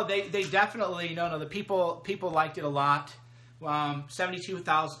ideas. No, they definitely the people liked it a lot.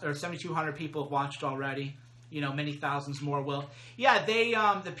 7,200 people have watched already. many thousands more will. Yeah, they a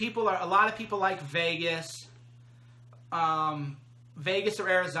lot of people like Vegas. Vegas or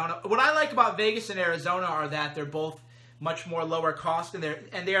Arizona. What I like about Vegas and Arizona are that they're both much more lower cost, and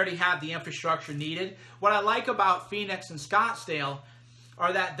they already have the infrastructure needed. What I like about Phoenix and Scottsdale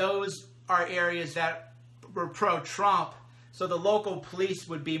are that those are areas that were pro-Trump, so the local police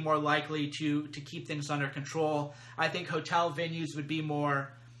would be more likely to keep things under control. I think hotel venues would be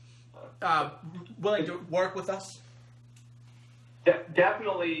more willing to work with us.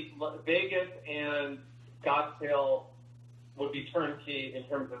 Definitely, Vegas and Scottsdale would be turnkey in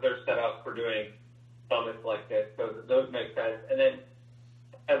terms of their setup for doing summits like this. So those make sense. And then,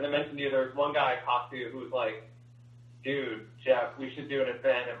 as I mentioned to you, there's one guy I talked to who was like, dude, Jeff, we should do an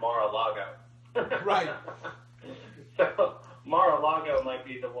event at Mar-a-Lago. Right. So Mar-a-Lago might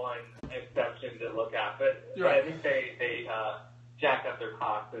be the one exception to look at. But right. I think they jacked up their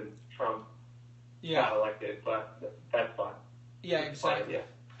costs and Trump got elected. But that's fine. Yeah, exactly. Yeah.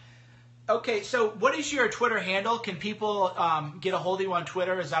 Okay, so what is your Twitter handle? Can people get a hold of you on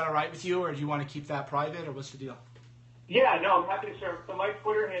Twitter? Is that all right with you, or do you want to keep that private, or what's the deal? Yeah, no, I'm happy to share. So my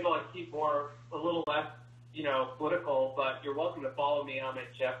Twitter handle, I keep a little less, political, but you're welcome to follow me. I'm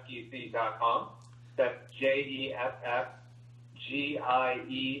at jeffgiesea.com. That's JeffGiesea.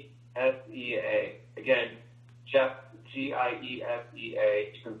 Again, Jeff, Giesea.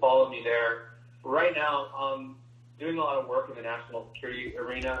 You can follow me there. Right now, doing a lot of work in the national security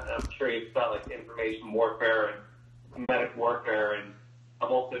arena, and I'm curious about like information warfare and kinetic warfare, and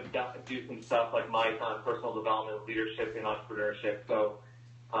I'm also do some stuff like my personal development, leadership, and entrepreneurship. So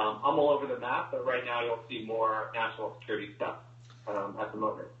I'm all over the map, but right now you'll see more national security stuff at the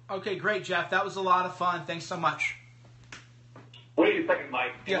moment. Okay, great, Jeff. That was a lot of fun. Thanks so much. Wait a second,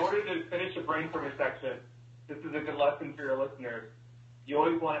 Mike. In Yes. order to finish the brainstorming section, this is a good lesson for your listeners. You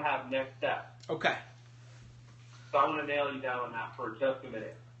always want to have next steps. Okay. So I'm going to nail you down on that for just a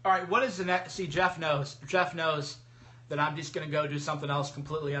minute. All right, what is the next? See, Jeff knows. Jeff knows that I'm just going to go do something else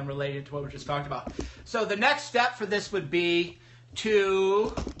completely unrelated to what we just talked about. So the next step for this would be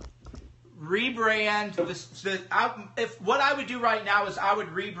to rebrand. What I would do right now is I would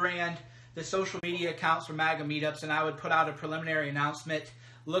rebrand the social media accounts for MAGA Meetups, and I would put out a preliminary announcement.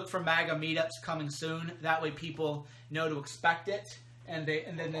 Look for MAGA Meetups coming soon. That way people know to expect it, and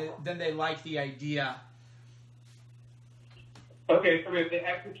then they like the idea. Okay, so we have the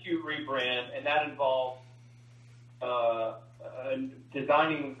execute rebrand, and that involves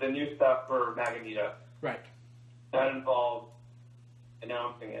designing the new stuff for MAGA Meetup. Right. That involves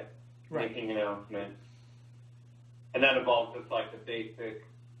announcing it, Right. making an announcement. And that involves just like the basic,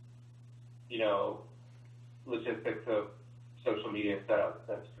 logistics of social media setup.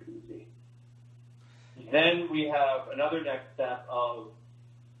 That's pretty easy. Then we have another next step of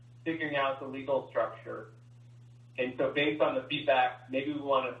figuring out the legal structure. And so based on the feedback, maybe we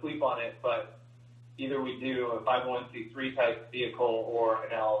want to sleep on it, but either we do a 501c3 type vehicle or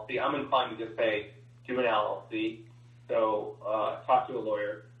an LLC. I'm inclined to just say do an LLC. So talk to a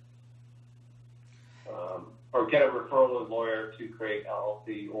lawyer or get a referral to a lawyer to create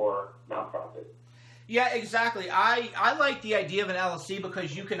LLC or nonprofit. Yeah, exactly. I like the idea of an LLC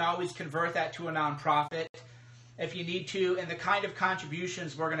because you can always convert that to a nonprofit if you need to, and the kind of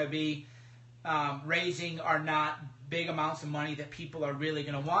contributions we're going to be raising are not big amounts of money that people are really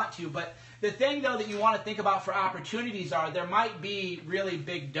going to want to. But the thing, though, that you want to think about for opportunities are there might be really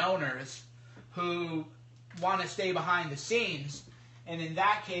big donors who want to stay behind the scenes. And in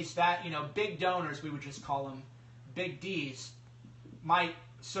that case, big donors, we would just call them big Ds, might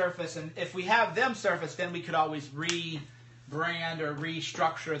surface. And if we have them surface, then we could always rebrand or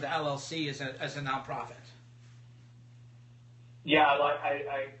restructure the LLC as a nonprofit. Yeah,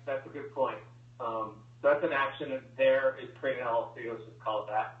 that's a good point. That's an action there is create an LLC, let's just call it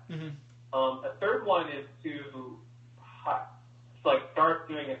that. Mm-hmm. A third one is to start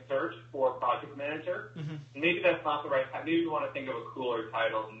doing a search for a project manager. Mm-hmm. Maybe that's not the right time. Maybe you want to think of a cooler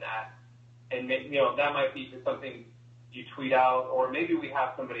title than that. And that might be just something you tweet out, or maybe we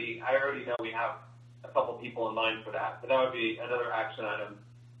have somebody, I already know we have a couple people in mind for that. But that would be another action item,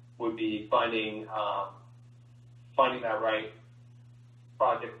 would be finding that right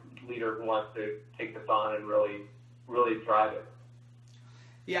project leader who wants to take this on and really, really drive it.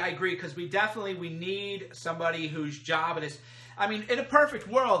 Yeah, I agree, because we need somebody whose job it is. I mean, in a perfect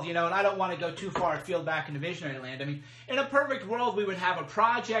world, and I don't want to go too far afield back into visionary land. I mean, in a perfect world, we would have a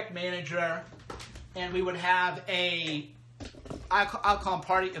project manager, and we would have I'll call him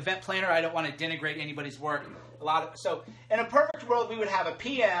party event planner. I don't want to denigrate anybody's work. So in a perfect world, we would have a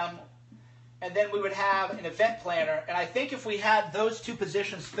PM, and then we would have an event planner. And I think if we had those two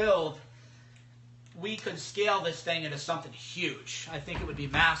positions filled, we could scale this thing into something huge. I think it would be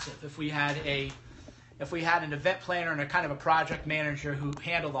massive if we had an event planner and a kind of a project manager who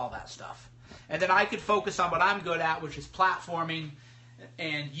handled all that stuff. And then I could focus on what I'm good at, which is platforming,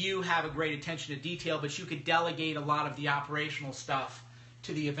 and you have a great attention to detail, but you could delegate a lot of the operational stuff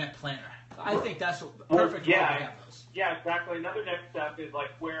to the event planner. I think that's a perfect way to have those. Yeah, exactly. Another next step is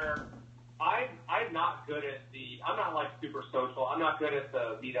like where I'm not good at I'm not like super social. I'm not good at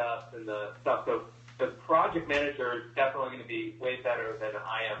the meetups and the stuff. So the project manager is definitely going to be way better than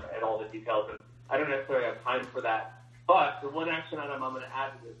I am at all the details. And I don't necessarily have time for that. But the one action item I'm going to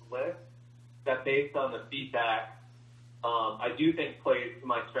add to this list that based on the feedback, I do think plays to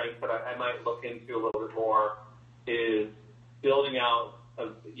my strengths, but I might look into a little bit more, is building out,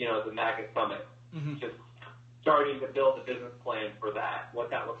 the MAGA Summit. Mm-hmm. Just starting to build a business plan for that, what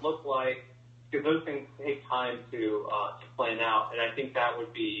that would look like, because those things take time to plan out. And I think that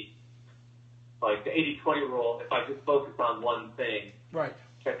would be like the 80-20 rule. If I just focus on one thing, right,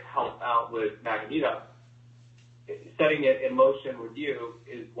 to help out with MAGA Meetup, setting it in motion with you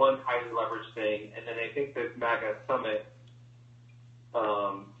is one highly leveraged thing. And then I think this MAGA Summit,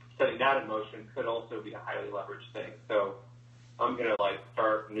 setting that in motion could also be a highly leveraged thing. So I'm going to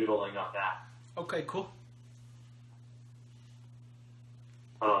start noodling on that. Okay, cool.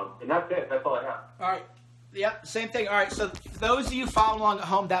 And that's it. That's all I have. All right. Yep, same thing. All right, so for those of you following along at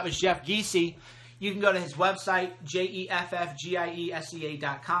home, that was Jeff Giese. You can go to his website,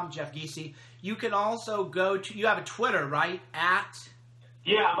 jeffgiesea.com, Jeff Giese. You can also go to, you have a Twitter, right?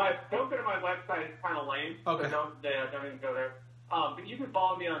 Don't go to my website. It's kind of lame. Okay. So don't even go there. But you can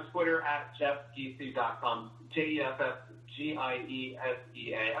follow me on Twitter at jeffgiese.com, JeffGiesea.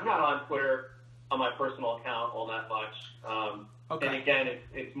 I'm not on Twitter on my personal account all that much. Okay. And again,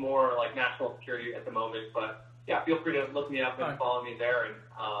 it's more like national security at the moment. But yeah, feel free to look me up and follow me there. And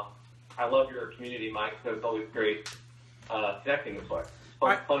I love your community, Mike. So it's always great connecting this way.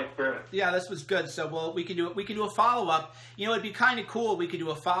 Fun experiment. Yeah, this was good. So we can do a follow up. It'd be kind of cool. We could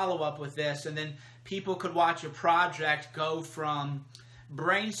do a follow up with this, and then people could watch a project go from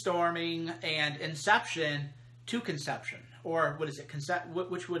brainstorming and inception to conception, or what is it?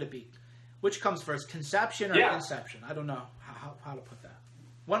 Which would it be? Which comes first, conception or inception? I don't know how to put that.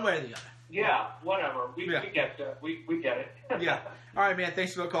 One way or the other. Yeah, whatever. We get it. We get it. Yeah. All right, man.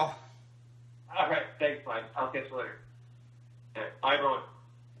 Thanks for the call. All right. Thanks, Mike. I'll catch you later. Okay. Bye, everyone.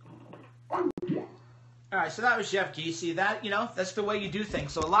 All right, so that was Jeff Giese. That's the way you do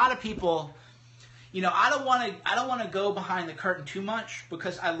things. So a lot of people, I don't want to go behind the curtain too much,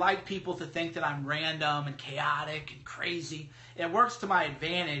 because I like people to think that I'm random and chaotic and crazy. It works to my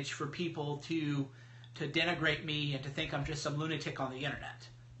advantage for people to denigrate me and to think I'm just some lunatic on the internet.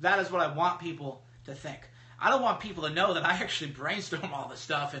 That is what I want people to think. I don't want people to know that I actually brainstorm all this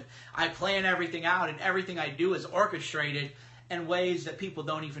stuff and I plan everything out, and everything I do is orchestrated in ways that people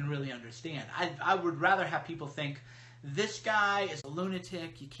don't even really understand. I would rather have people think, this guy is a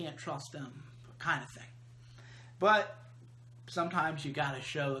lunatic, you can't trust him, kind of thing. But sometimes you got to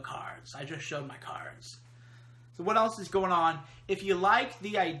show the cards. I just showed my cards. So what else is going on? If you like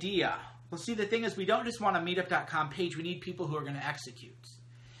the idea, well, see, the thing is, we don't just want a meetup.com page. We need people who are going to execute.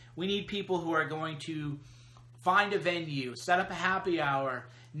 We need people who are going to find a venue, set up a happy hour,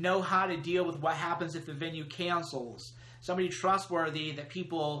 know how to deal with what happens if the venue cancels. Somebody trustworthy that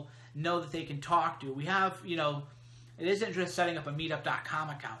people know that they can talk to. We have, it isn't just setting up a meetup.com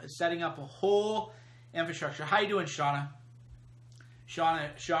account. It's setting up a whole infrastructure. How you doing, Shauna?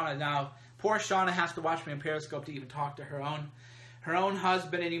 Shauna, now, poor Shauna has to watch me on Periscope to even talk to her own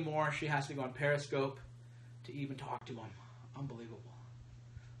husband anymore. She has to go on Periscope to even talk to him. Unbelievable.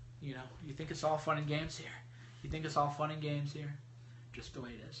 You think it's all fun and games here? Just the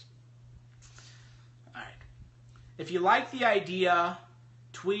way it is. All right. If you like the idea,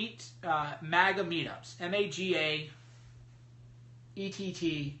 tweet MAGA Meetups. M-A-G-A-E-T-T.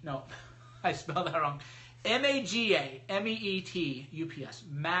 No, I spelled that wrong. M-A-G-A-M-E-E-T-U-P-S.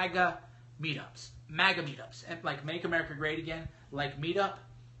 MAGA Meetups. MAGA Meetups. Like Make America Great Again. Like Meetup,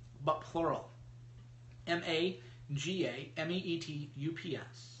 but plural. M-A-G-A-M-E-E-T-U-P-S.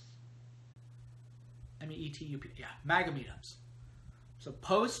 M-E-E-T-U-P. Yeah, MAGA Meetups. So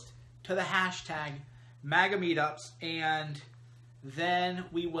post to the hashtag MAGA Meetups, and then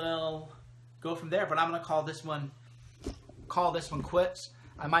we will go from there. But I'm going to call this one quits.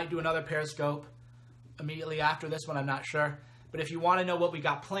 I might do another Periscope immediately after this one. I'm not sure. But if you want to know what we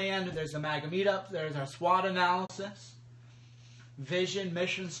got planned, there's the MAGA Meetup. There's our SWOT analysis, vision,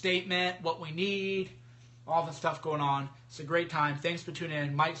 mission statement, what we need, all the stuff going on. It's a great time. Thanks for tuning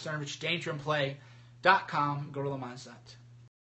in. Mike Cernovich, DangerandPlay.com, Gorilla Mindset.